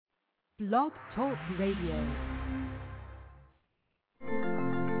Blog Talk Radio.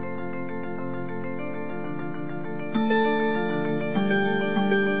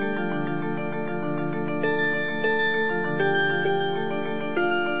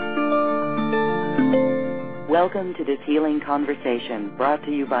 Welcome to this healing conversation brought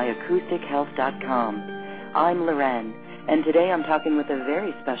to you by AcousticHealth.com. I'm Loren, and today I'm talking with a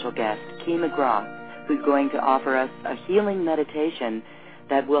very special guest, Ki McGraw, who's going to offer us a healing meditation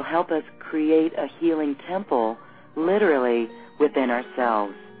that will help us create a healing temple, literally, within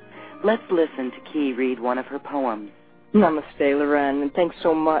ourselves. Let's listen to Ki read one of her poems. Namaste, Loren, and thanks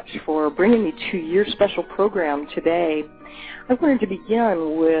so much for bringing me to your special program today. I wanted to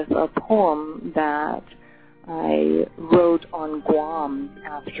begin with a poem that I wrote on Guam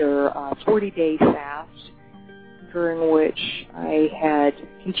after a 40-day fast, during which I had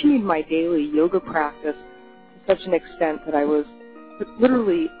continued my daily yoga practice to such an extent that I was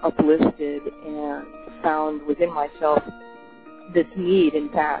literally uplifted and found within myself this need, in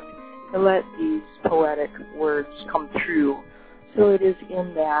fact, to let these poetic words come through. So it is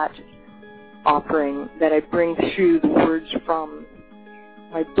in that offering that I bring through the words from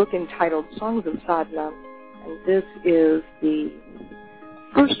my book entitled Songs of Sadhana, and this is the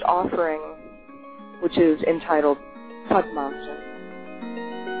first offering, which is entitled Padmasana.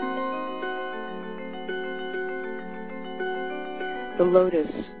 The lotus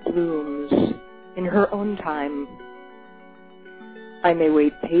blooms in her own time. I may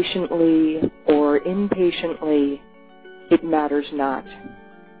wait patiently or impatiently, it matters not.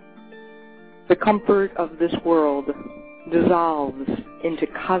 The comfort of this world dissolves into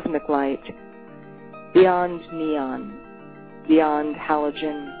cosmic light, beyond neon, beyond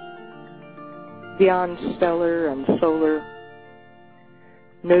halogen, beyond stellar and solar.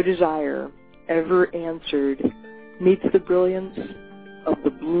 No desire ever answered meets the brilliance of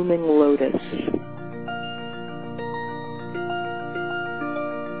the blooming lotus.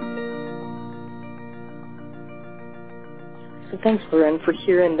 So thanks, Loren, for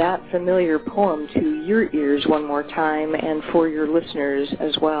hearing that familiar poem to your ears one more time and for your listeners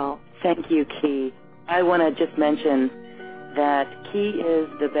as well. Thank you, Ki. I want to just mention that Ki is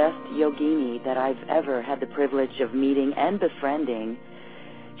the best yogini that I've ever had the privilege of meeting and befriending.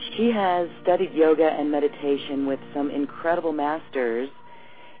 She has studied yoga and meditation with some incredible masters,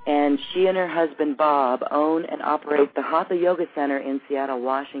 and she and her husband Bob own and operate the Hatha Yoga Center in Seattle,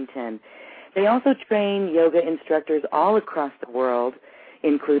 Washington. They also train yoga instructors all across the world,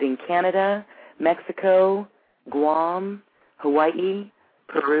 including Canada, Mexico, Guam, Hawaii,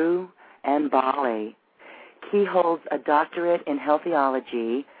 Peru, and Bali. Ki holds a doctorate in health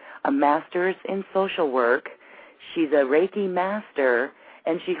theology, a master's in social work. She's a Reiki master,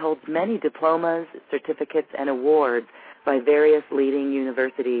 and she holds many diplomas, certificates, and awards by various leading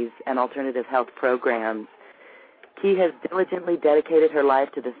universities and alternative health programs. Ki has diligently dedicated her life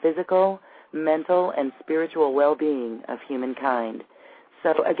to the physical, mental, and spiritual well-being of humankind.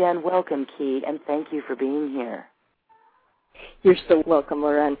 So again, welcome, Ki, and thank you for being here. You're so welcome,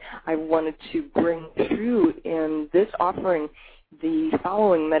 Loren. I wanted to bring through in this offering the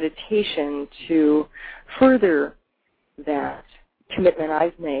following meditation to further that commitment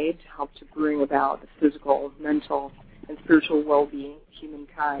I've made to help to bring about the physical, mental, and spiritual well-being of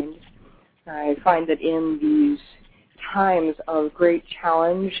humankind. I find that in these times of great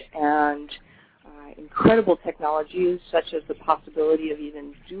challenge and incredible technologies, such as the possibility of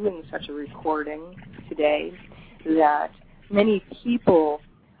even doing such a recording today, that many people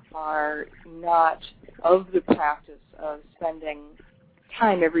are not of the practice of spending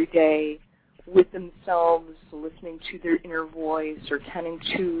time every day with themselves, listening to their inner voice, or tending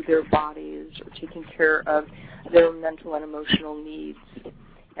to their bodies, or taking care of their mental and emotional needs.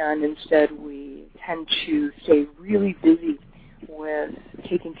 And instead, we tend to stay really busy with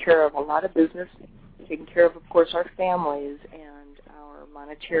taking care of a lot of business, taking care of course, our families and our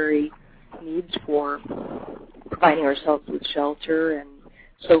monetary needs for providing ourselves with shelter and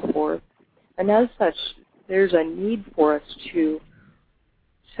so forth. And as such, there's a need for us to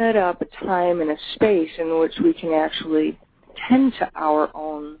set up a time and a space in which we can actually tend to our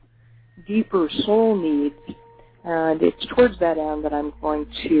own deeper soul needs. And it's towards that end that I'm going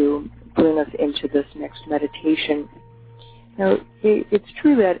to bring us into this next meditation. Now, it's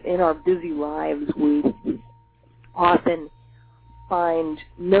true that in our busy lives we often find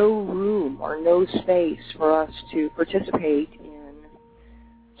no room or no space for us to participate in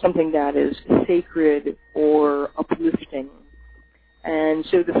something that is sacred or uplifting. And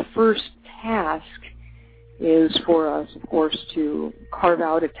so the first task is for us, of course, to carve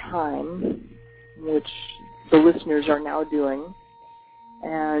out a time, which the listeners are now doing,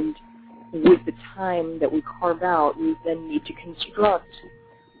 and with the time that we carve out, we then need to construct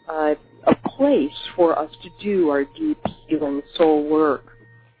a place for us to do our deep healing soul work.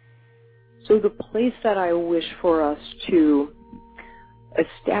 So the place that I wish for us to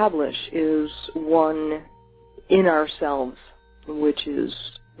establish is one in ourselves, which is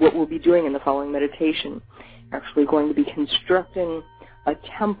what we'll be doing in the following meditation. Actually going to be constructing a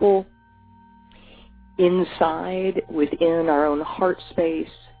temple inside, within our own heart space,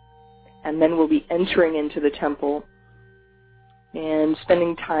 and then we'll be entering into the temple and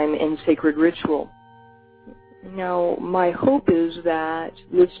spending time in sacred ritual. Now, my hope is that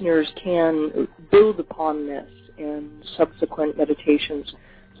listeners can build upon this in subsequent meditations.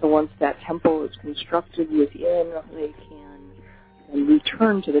 So once that temple is constructed within, they can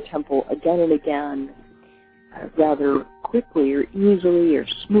return to the temple again and again, rather quickly or easily or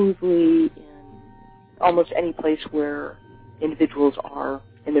smoothly, in almost any place where individuals are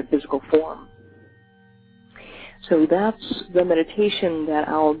in their physical form. So that's the meditation that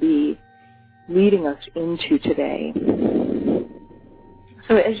I'll be leading us into today.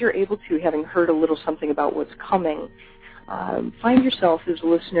 So as you're able to, having heard a little something about what's coming, find yourself as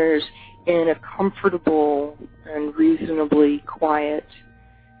listeners in a comfortable and reasonably quiet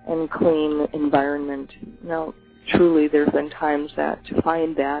and clean environment. Now, truly, there have been times that to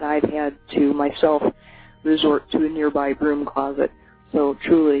find that I've had to myself resort to a nearby broom closet. So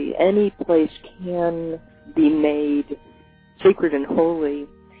truly, any place can be made sacred and holy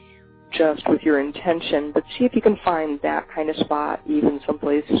just with your intention, but see if you can find that kind of spot, even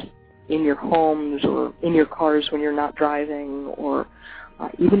someplace in your homes or in your cars when you're not driving, or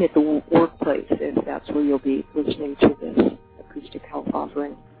even at the workplace if that's where you'll be listening to this acoustic health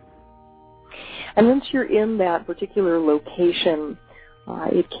offering. And once you're in that particular location,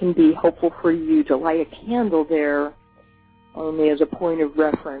 it can be helpful for you to light a candle there only as a point of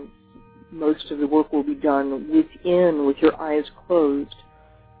reference. Most of the work will be done within with your eyes closed,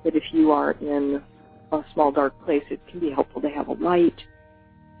 but if you are in a small dark place, it can be helpful to have a light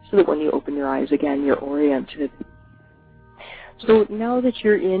so that when you open your eyes again, you're oriented. So now that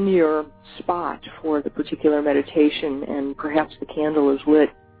you're in your spot for the particular meditation and perhaps the candle is lit,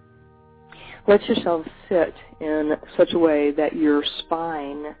 let yourself sit in such a way that your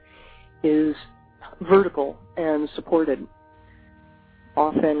spine is vertical and supported.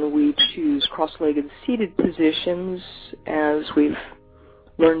 Often we choose cross-legged seated positions as we've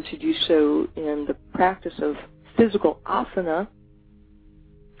learned to do so in the practice of physical asana.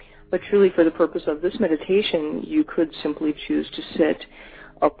 But truly for the purpose of this meditation, you could simply choose to sit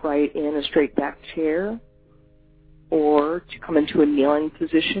upright in a straight back chair or to come into a kneeling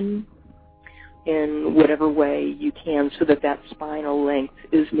position in whatever way you can so that that spinal length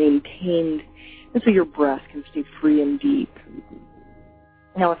is maintained and so your breath can stay free and deep.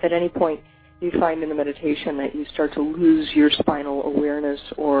 Now, if at any point you find in the meditation that you start to lose your spinal awareness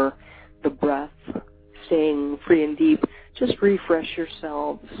or the breath staying free and deep, just refresh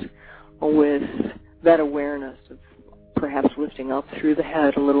yourselves with that awareness of perhaps lifting up through the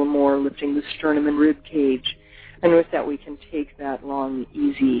head a little more, lifting the sternum and rib cage. And with that, we can take that long,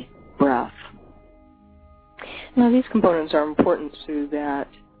 easy breath. Now, these components are important so that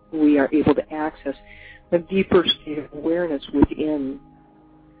we are able to access a deeper state of awareness within.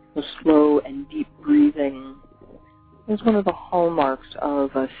 The slow and deep breathing is one of the hallmarks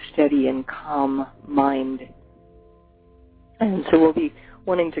of a steady and calm mind. And so we'll be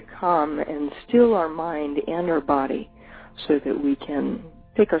wanting to calm and still our mind and our body so that we can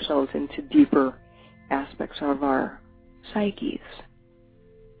take ourselves into deeper aspects of our psyches.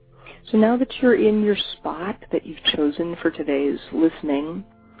 So now that you're in your spot that you've chosen for today's listening,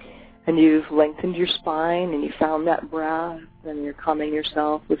 and you've lengthened your spine and you found that breath and you're calming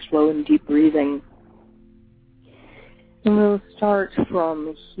yourself with slow and deep breathing, and we'll start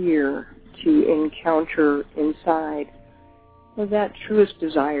from here to encounter inside that truest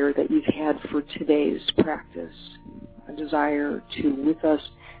desire that you've had for today's practice, a desire to, with us,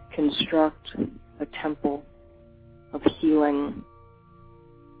 construct a temple of healing.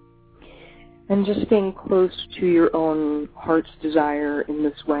 And just staying close to your own heart's desire in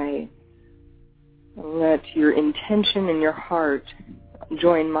this way. Let your intention in your heart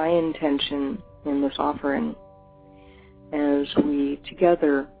join my intention in this offering as we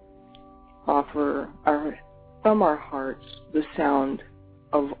together offer from our hearts the sound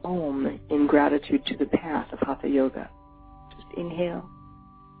of Om in gratitude to the path of Hatha Yoga. Just inhale.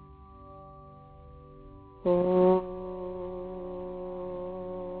 Om.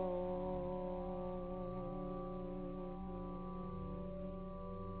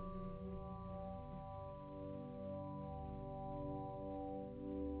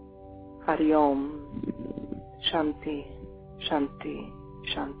 Hari Om. Shanti, Shanti,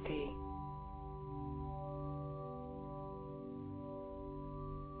 Shanti.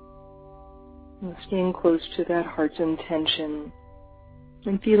 And staying close to that heart's intention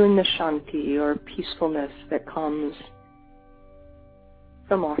and feeling the Shanti or peacefulness that comes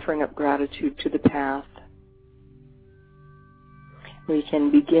from offering up gratitude to the path. We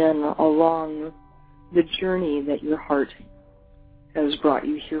can begin along the journey that your heart has brought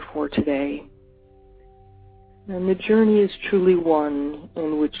you here for today. And the journey is truly one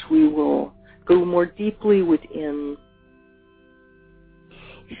in which we will go more deeply within.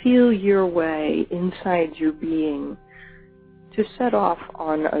 Feel your way inside your being to set off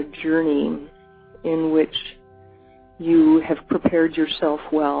on a journey in which you have prepared yourself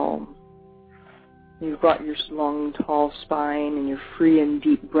well. You've brought your long, tall spine and your free and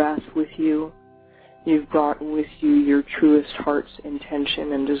deep breath with you. You've brought with you your truest heart's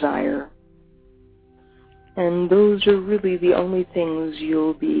intention and desire. And those are really the only things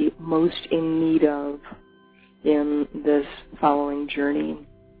you'll be most in need of in this following journey.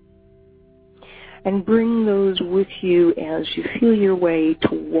 And bring those with you as you feel your way to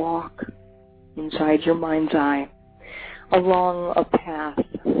walk inside your mind's eye along a path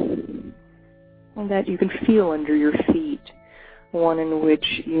that you can feel under your feet, one in which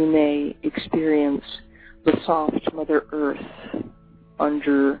you may experience the soft Mother Earth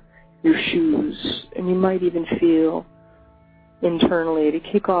under your shoes. And you might even feel internally to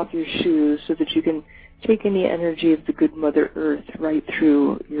kick off your shoes so that you can take in the energy of the good Mother Earth right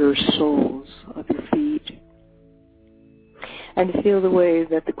through your soles of your feet. And feel the way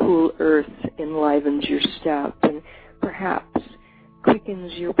that the cool earth enlivens your step and perhaps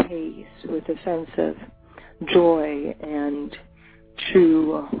quickens your pace with a sense of joy and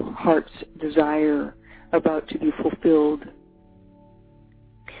true heart's desire about to be fulfilled.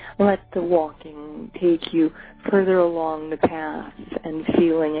 Let the walking take you further along the path and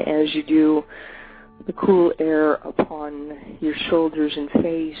feeling as you do the cool air upon your shoulders and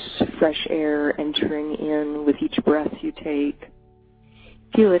face, fresh air entering in with each breath you take.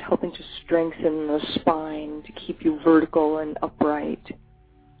 Feel it helping to strengthen the spine to keep you vertical and upright.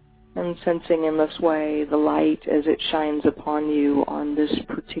 And sensing in this way the light as it shines upon you on this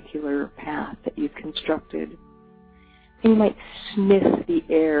particular path that you've constructed. And you might sniff the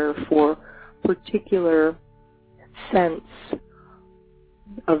air for particular scents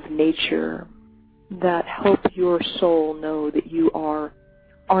of nature that help your soul know that you are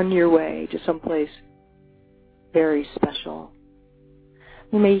on your way to someplace very special.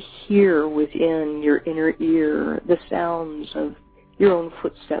 You may hear within your inner ear the sounds of your own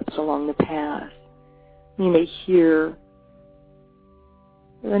footsteps along the path. You may hear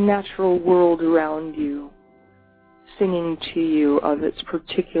the natural world around you singing to you of its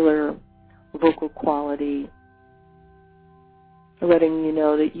particular vocal quality, letting you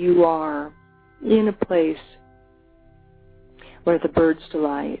know that you are in a place where the birds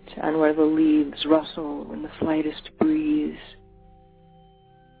delight and where the leaves rustle in the slightest breeze,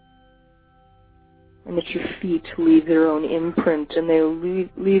 and that your feet leave their own imprint and they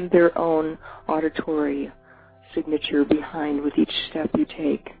leave their own auditory signature behind with each step you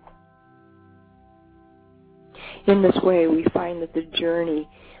take. In this way, we find that the journey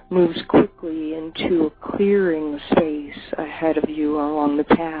moves quickly into a clearing space ahead of you along the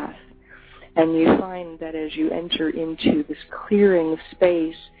path. And you find that as you enter into this clearing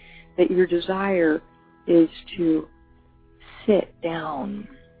space, that your desire is to sit down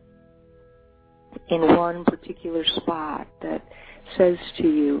in one particular spot that says to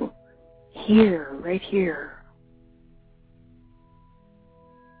you, here, right here.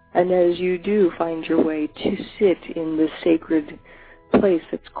 And as you do find your way to sit in this sacred place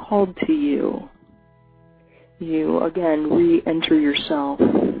that's called to you, you again re-enter yourself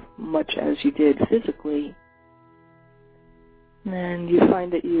much as you did physically. And you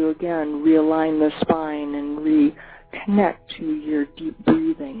find that you again realign the spine and reconnect to your deep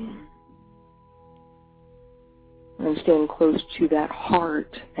breathing. And staying close to that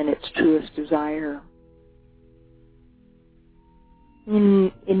heart and its truest desire.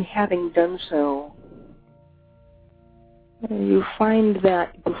 In having done so, you find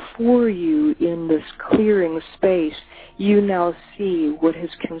that before you in this clearing space, you now see what has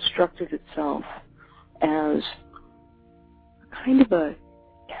constructed itself as kind of a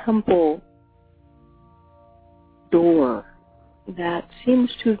temple door that seems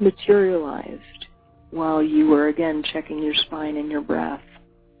to have materialized while you were again checking your spine and your breath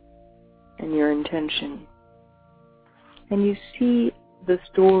and your intention. And you see this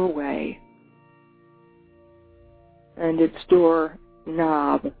doorway and its door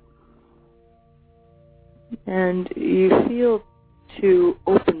knob And you feel to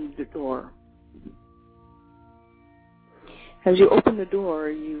open the door. As you open the door,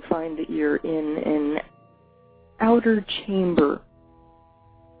 you find that you're in an outer chamber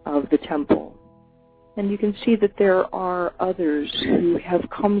of the temple. And you can see that there are others who have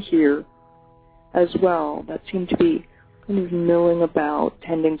come here as well that seem to be kind of milling about,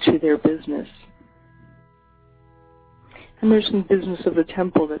 tending to their business. And there's some business of the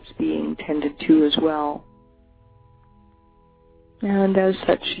temple that's being tended to as well. And as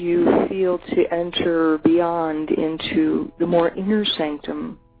such, you feel to enter beyond into the more inner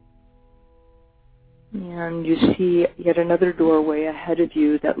sanctum. And you see yet another doorway ahead of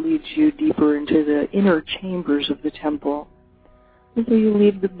you that leads you deeper into the inner chambers of the temple. And so you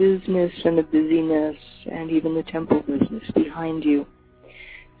leave the business and the busyness and even the temple business behind you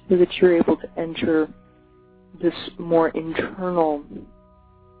so that you're able to enter this more internal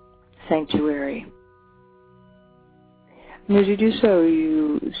sanctuary. And as you do so,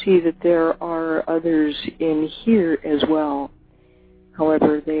 you see that there are others in here as well.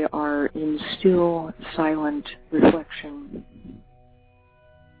 However, they are in still, silent reflection.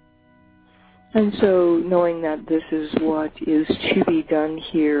 And so, knowing that this is what is to be done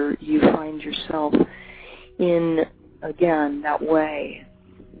here, you find yourself in, again, that way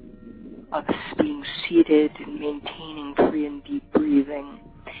of being seated and maintaining free and deep breathing,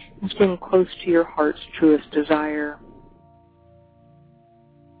 and staying close to your heart's truest desire.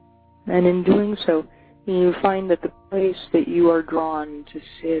 And in doing so, you find that the place that you are drawn to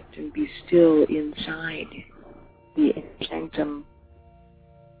sit and be still inside the inner sanctum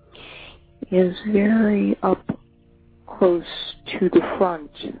is very up close to the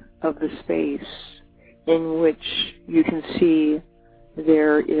front of the space, in which you can see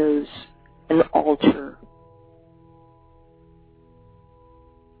there is an altar.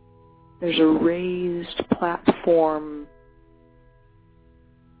 There's a raised platform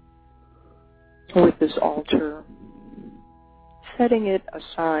with this altar, setting it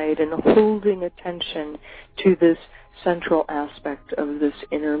aside and holding attention to this central aspect of this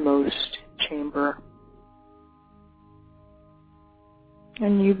innermost chamber.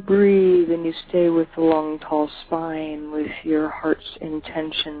 And you breathe and you stay with the long, tall spine with your heart's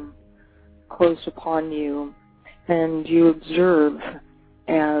intention close upon you, and you observe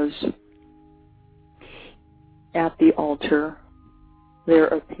as at the altar there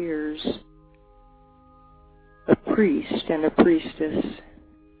appears a priest and a priestess.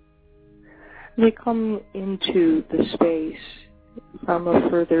 They come into the space from a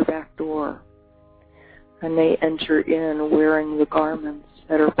further back door, and they enter in wearing the garments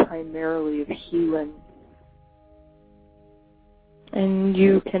that are primarily of healing. And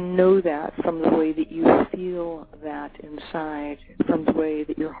you can know that from the way that you feel that inside, from the way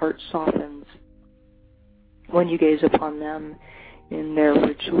that your heart softens when you gaze upon them in their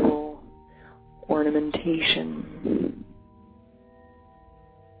ritual ornamentation.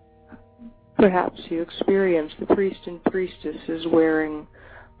 Perhaps you experience the priest and priestess as wearing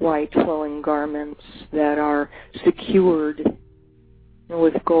white flowing garments that are secured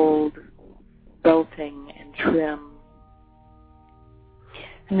with gold belting and trim.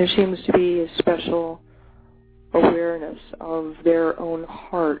 And there seems to be a special awareness of their own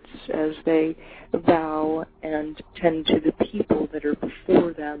hearts as they bow and tend to the people that are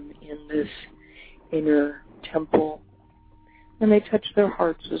before them in this inner temple. And they touch their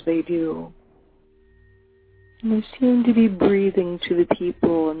hearts as they do. And they seem to be breathing to the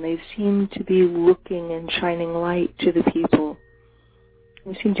people, and they seem to be looking and shining light to the people.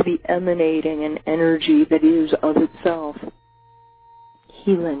 They seem to be emanating an energy that is of itself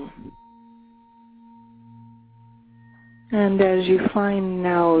healing. And as you find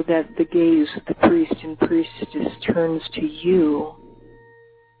now that the gaze of the priest and priestess turns to you,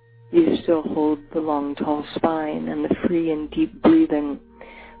 you still hold the long, tall spine and the free and deep breathing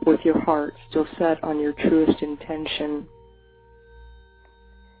with your heart still set on your truest intention.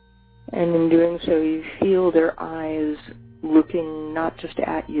 And in doing so, you feel their eyes looking not just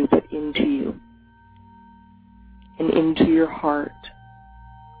at you, but into you and into your heart.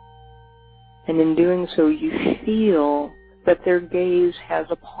 And in doing so, you feel that their gaze has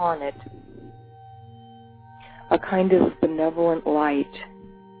upon it a kind of benevolent light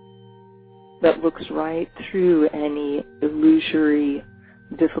that looks right through any illusory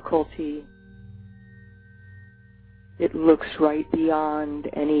difficulty. It looks right beyond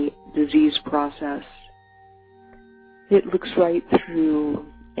any disease process. It looks right through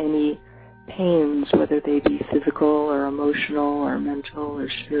any pains, whether they be physical or emotional or mental or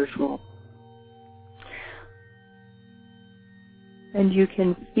spiritual. And you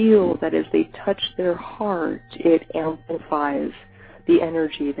can feel that as they touch their heart, it amplifies the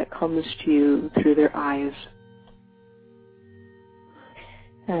energy that comes to you through their eyes.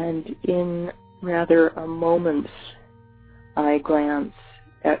 And in rather a moment's eye glance,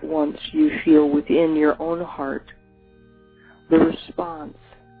 at once you feel within your own heart the response.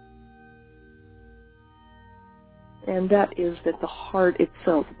 And that is that the heart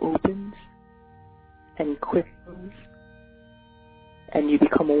itself opens and quickens, and you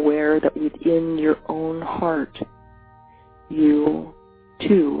become aware that within your own heart, you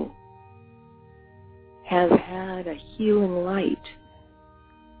too have had a healing light,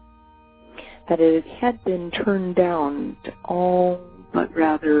 that it had been turned down to all but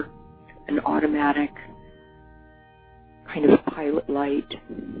rather an automatic kind of pilot light.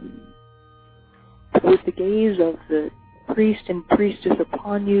 With the gaze of the priest and priestess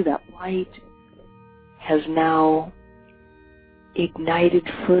upon you, that light has now ignited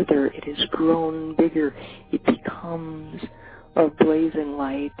further. It has grown bigger. It becomes a blazing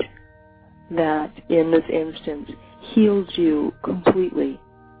light that, in this instance, heals you completely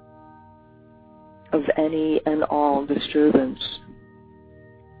of any and all disturbance.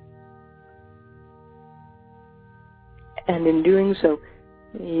 And in doing so,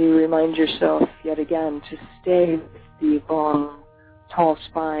 you remind yourself yet again to stay with the long, tall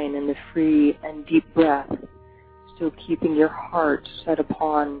spine and the free and deep breath, still keeping your heart set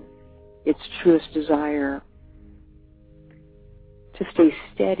upon its truest desire, to stay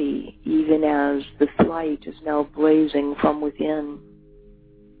steady even as this light is now blazing from within.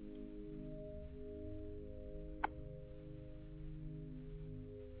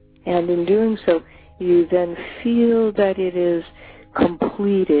 And in doing so, you then feel that it is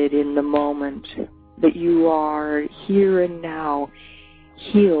completed in the moment, that you are here and now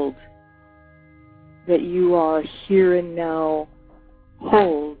healed, that you are here and now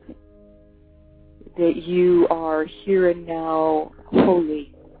whole, that you are here and now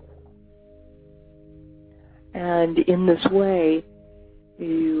holy. And in this way,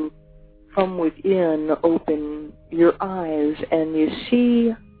 you from within open your eyes and you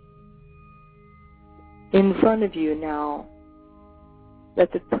see in front of you now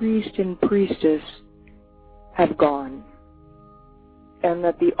that the priest and priestess have gone, and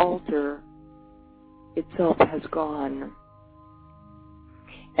that the altar itself has gone,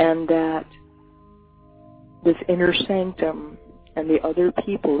 and that this inner sanctum and the other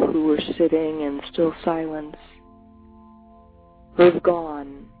people who were sitting in still silence have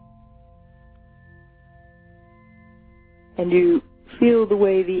gone. And you feel the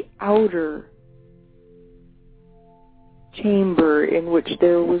way the outer chamber in which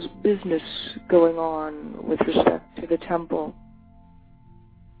there was business going on with respect to the temple,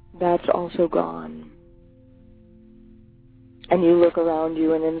 that's also gone. And you look around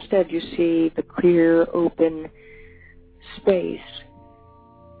you and instead you see the clear, open space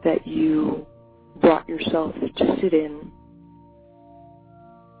that you brought yourself to sit in.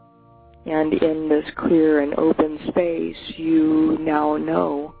 And in this clear and open space, you now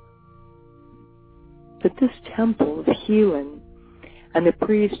know that this temple of healing and the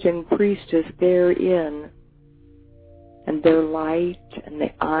priest and priestess therein and their light and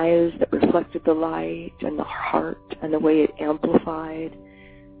the eyes that reflected the light and the heart and the way it amplified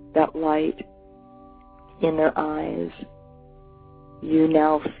that light in their eyes, you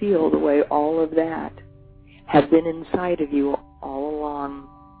now feel the way all of that had been inside of you all along.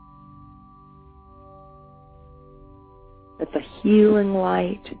 That the healing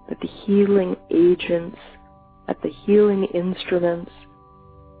light, that the healing agents, that the healing instruments,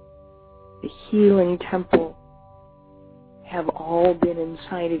 the healing temple have all been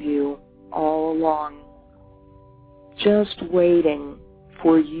inside of you all along, just waiting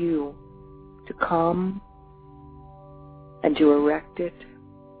for you to come and to erect it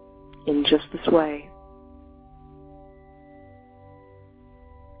in just this way.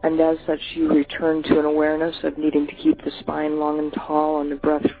 And as such, you return to an awareness of needing to keep the spine long and tall and the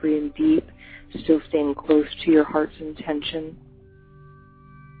breath free and deep, still staying close to your heart's intention,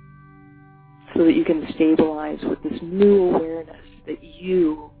 so that you can stabilize with this new awareness that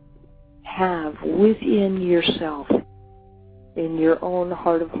you have within yourself, in your own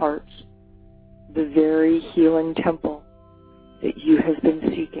heart of hearts, the very healing temple that you have been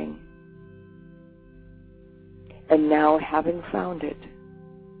seeking. And now, having found it,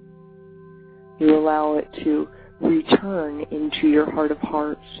 you allow it to return into your heart of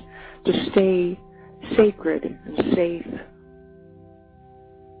hearts, to stay sacred and safe,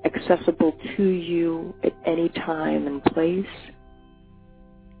 accessible to you at any time and place,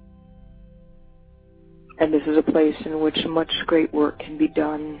 And this is a place in which much great work can be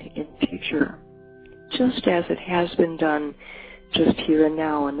done in the future, just as it has been done just here and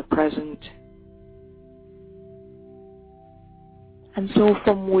now in the present. And so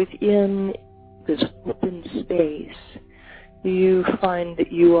from within this open space, you find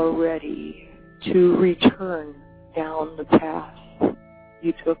that you are ready to return down the path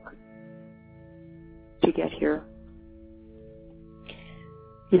you took to get here.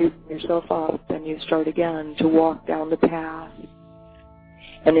 You pick yourself up and you start again to walk down the path.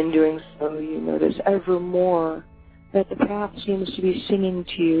 And in doing so, you notice ever more that the path seems to be singing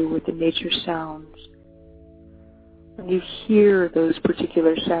to you with the nature sounds. And you hear those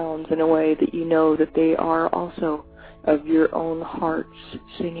particular sounds in a way that you know that they are also of your own hearts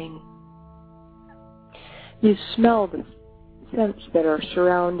singing. You smell the scents that are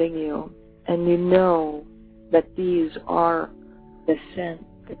surrounding you, and you know that these are the scent,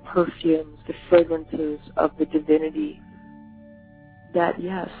 the perfumes, the fragrances of the divinity that,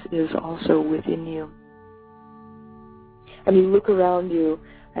 yes, is also within you. And you look around you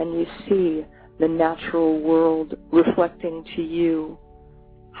and you see the natural world reflecting to you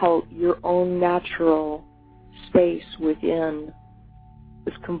how your own natural space within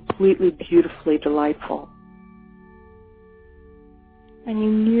is completely beautifully delightful. And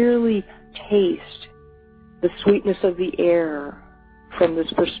you nearly taste the sweetness of the air from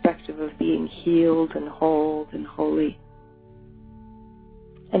this perspective of being healed and whole and holy.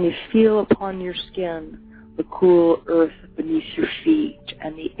 And you feel upon your skin the cool earth beneath your feet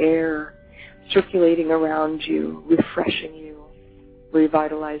and the air circulating around you, refreshing you,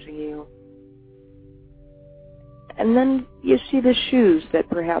 revitalizing you. And then you see the shoes that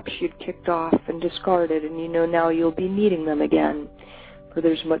perhaps you'd kicked off and discarded, and you know now you'll be needing them again, for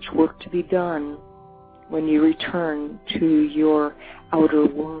there's much work to be done when you return to your outer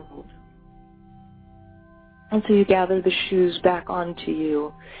world. And so you gather the shoes back onto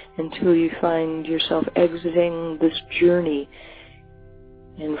you until you find yourself exiting this journey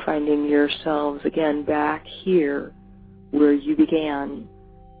and finding yourselves again back here where you began.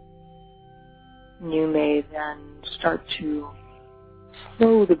 You may then start to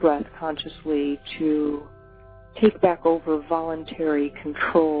slow the breath consciously to take back over voluntary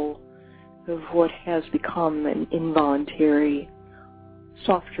control of what has become an involuntary,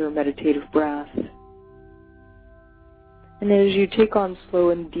 softer meditative breath. And as you take on slow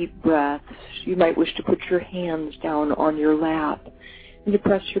and deep breaths, you might wish to put your hands down on your lap and to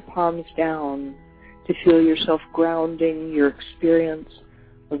press your palms down to feel yourself grounding your experience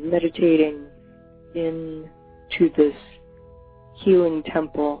of meditating into this healing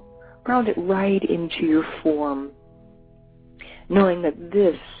temple. Ground it right into your form, knowing that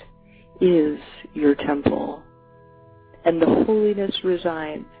this is your temple, and the holiness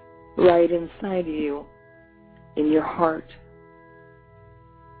resides right inside you, in your heart.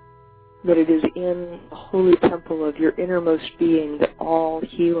 That it is in the holy temple of your innermost being that all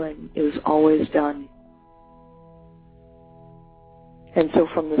healing is always done. And so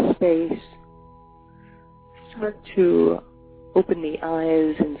from the space, start to open the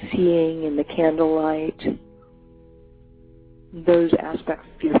eyes and seeing in the candlelight those aspects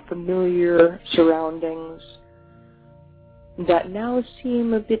of your familiar surroundings that now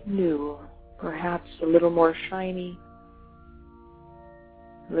seem a bit new, perhaps a little more shiny,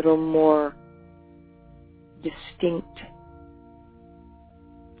 a little more distinct.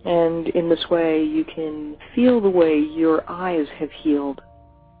 And in this way, you can feel the way your eyes have healed.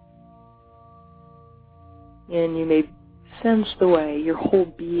 And you may sense the way your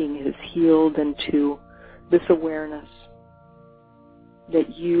whole being has healed into this awareness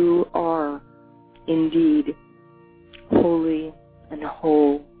that you are indeed holy and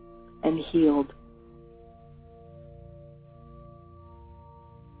whole and healed.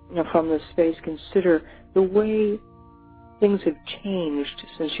 Now from this space, consider the way things have changed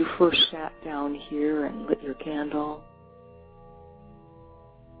since you first sat down here and lit your candle.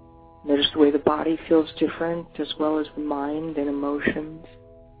 Notice the way the body feels different, as well as the mind and emotions.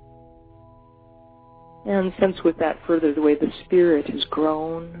 And sense with that further the way the spirit has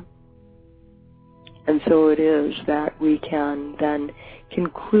grown. And so it is that we can then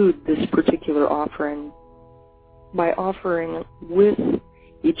conclude this particular offering by offering with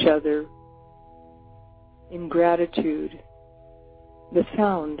each other in gratitude the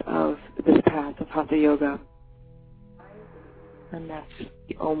sound of this path of Hatha Yoga. And that's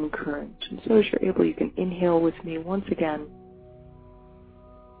the Om current. And so as you're able, you can inhale with me once again.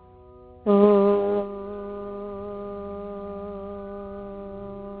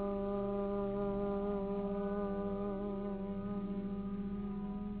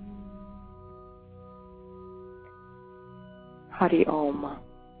 Hari Om.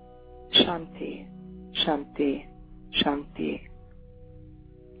 Shanti, Shanti, Shanti.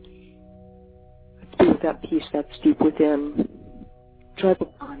 Let's be with that peace that's deep within. Joy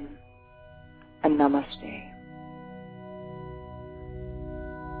Bhavan and Namaste.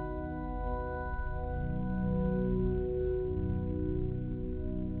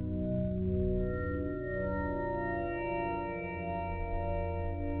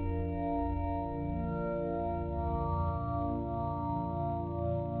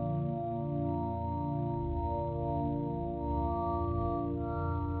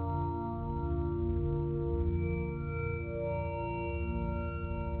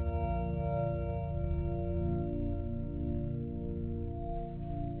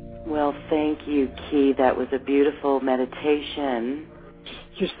 Well, thank you, Ki. That was a beautiful meditation.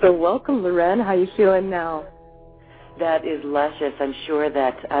 You're so welcome, Loren. How are you feeling now? That is luscious. I'm sure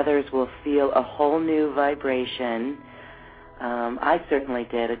that others will feel a whole new vibration. I certainly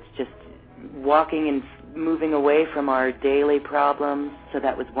did. It's just walking and moving away from our daily problems, so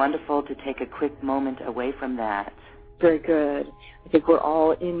that was wonderful to take a quick moment away from that. Very good. I think we're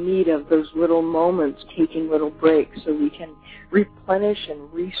all in need of those little moments, taking little breaks so we can replenish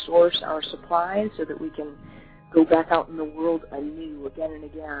and resource our supplies so that we can go back out in the world anew again and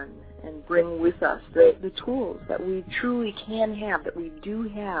again and bring with us the tools that we truly can have, that we do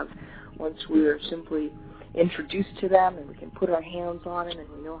have once we are simply introduced to them and we can put our hands on them and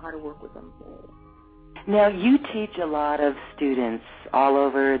we know how to work with them. Now, you teach a lot of students all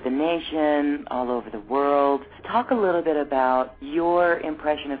over the nation, all over the world. Talk a little bit about your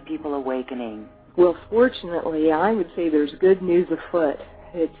impression of people awakening. Well, fortunately, I would say there's good news afoot.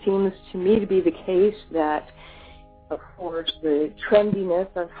 It seems to me to be the case that, of course, the trendiness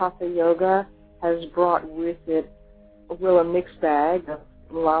of Hatha Yoga has brought with it a mixed bag of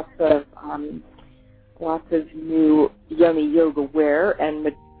lots of new yummy yoga wear and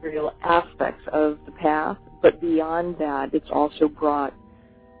material aspects of the path, but beyond that, it's also brought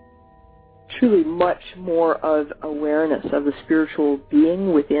truly much more of awareness of the spiritual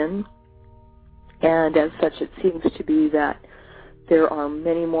being within. And as such, it seems to be that there are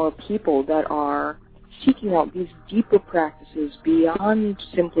many more people that are seeking out these deeper practices beyond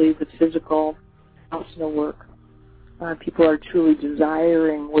simply the physical asana work. People are truly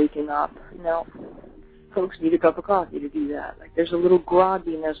desiring waking up. Now, folks need a cup of coffee to do that. Like, there's a little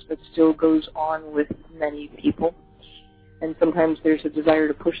grogginess that still goes on with many people, and sometimes there's a desire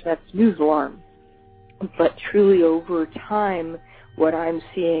to push that snooze alarm. But truly over time, what I'm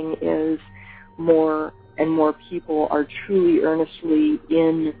seeing is more and more people are truly earnestly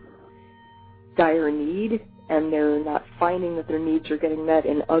in dire need, and they're not finding that their needs are getting met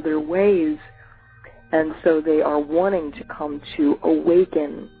in other ways, and so they are wanting to come to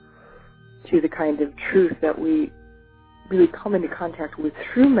awaken to the kind of truth that we really come into contact with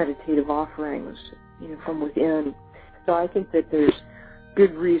through meditative offerings, from within. So I think that there's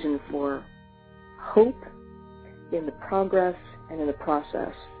good reason for hope in the progress and in the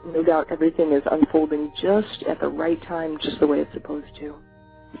process. No doubt everything is unfolding just at the right time, just the way it's supposed to.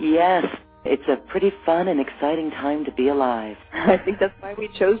 Yes, it's a pretty fun and exciting time to be alive. I think that's why we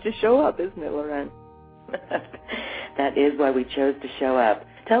chose to show up, isn't it, Loren? That is why we chose to show up.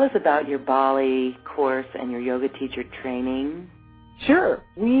 Tell us about your Bali course and your yoga teacher training. Sure.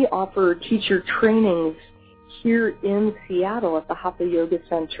 We offer teacher trainings here in Seattle at the Hatha Yoga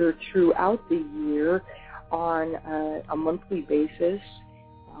Center throughout the year on a monthly basis.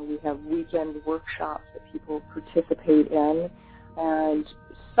 We have weekend workshops that people participate in, and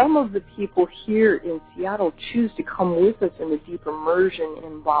some of the people here in Seattle choose to come with us in a deep immersion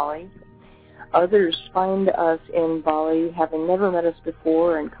in Bali. Others find us in Bali, having never met us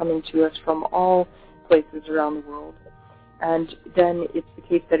before, and coming to us from all places around the world. And then it's the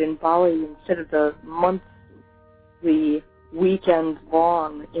case that in Bali, instead of the monthly,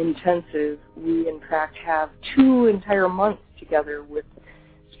 weekend-long intensive, we in fact have 2 entire months together with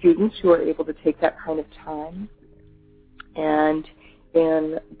students who are able to take that kind of time. And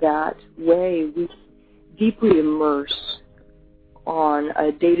in that way, we deeply immerse on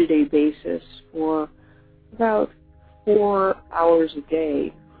a day-to-day basis for about 4 hours a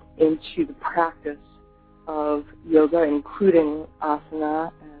day into the practice of yoga, including asana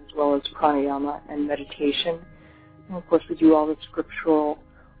as well as pranayama and meditation. And of course, we do all the scriptural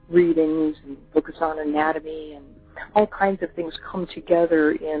readings and focus on anatomy, and all kinds of things come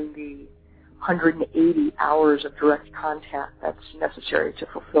together in the 180 hours of direct contact that's necessary to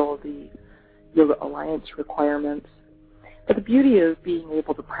fulfill the Yoga Alliance requirements. But the beauty of being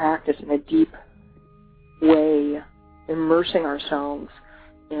able to practice in a deep way, immersing ourselves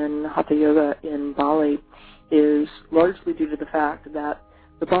in Hatha Yoga in Bali, is largely due to the fact that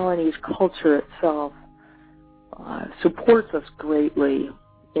the Balinese culture itself supports us greatly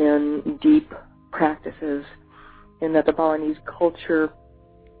in deep practices, in that the Balinese culture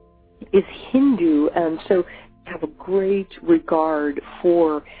is Hindu, and so have a great regard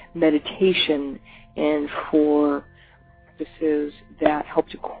for meditation and for practices that help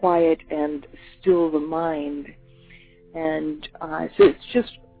to quiet and still the mind. And so it's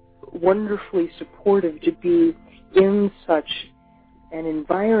just wonderfully supportive to be in such an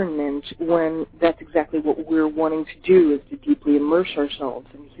environment when that's exactly what we're wanting to do, is to deeply immerse ourselves.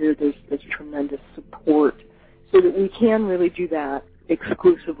 And here there's this tremendous support so that we can really do that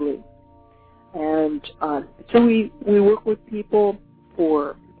exclusively. And so we work with people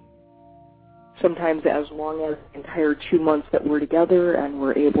for sometimes as long as the entire 2 months that we're together, and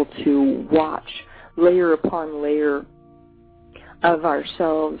we're able to watch layer upon layer of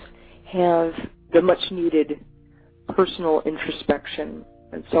ourselves have the much-needed personal introspection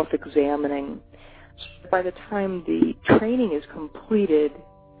and self-examining. So by the time the training is completed,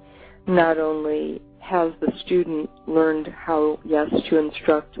 not only has the student learned how, yes, to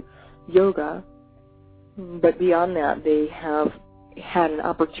instruct yoga, but beyond that, they have had an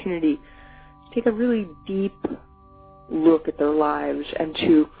opportunity to take a really deep look at their lives and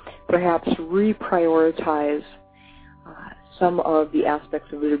to perhaps reprioritize some of the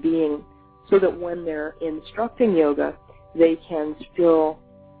aspects of their being, so that when they're instructing yoga, they can still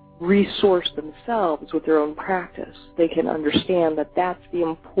resource themselves with their own practice. They can understand that that's the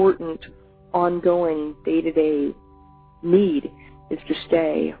important, ongoing, day-to-day need, is to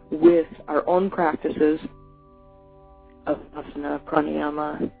stay with our own practices of asana,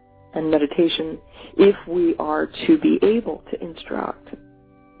 pranayama, and meditation. If we are to be able to instruct,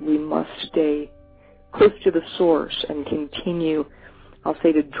 we must stay close to the source and continue, I'll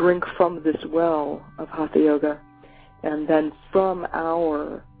say, to drink from this well of Hatha Yoga. And then from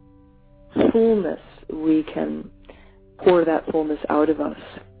our fullness, we can pour that fullness out of us.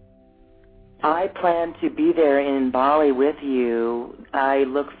 I plan to be there in Bali with you. I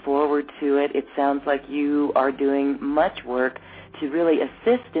look forward to it. It sounds like you are doing much work to really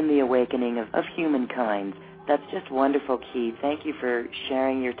assist in the awakening of humankind. That's just wonderful, Ki. Thank you for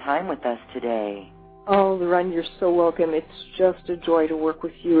sharing your time with us today. Oh, Lauren, you're so welcome. It's just a joy to work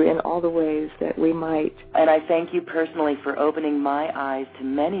with you in all the ways that we might. And I thank you personally for opening my eyes to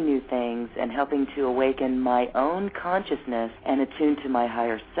many new things and helping to awaken my own consciousness and attune to my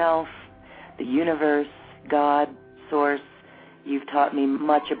higher self, the universe, God, Source. You've taught me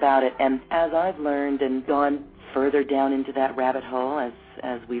much about it. And as I've learned and gone further down into that rabbit hole,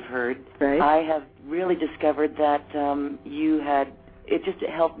 as we've heard, right, I have really discovered that it just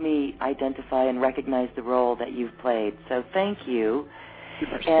helped me identify and recognize the role that you've played. So thank you.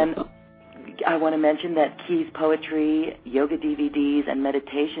 And I want to mention that Ki's poetry, yoga DVDs, and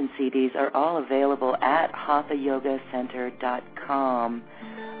meditation CDs are all available at hathayogacenter.com.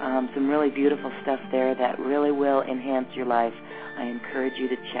 Some really beautiful stuff there that really will enhance your life. I encourage you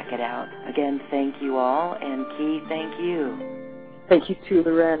to check it out. Again, thank you all, and Ki, thank you. Thank you too,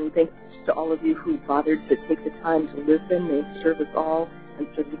 Loren. Thank you to all of you who bothered to take the time to listen. May it serve us all and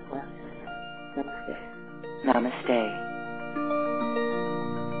serve the class. Namaste. Namaste.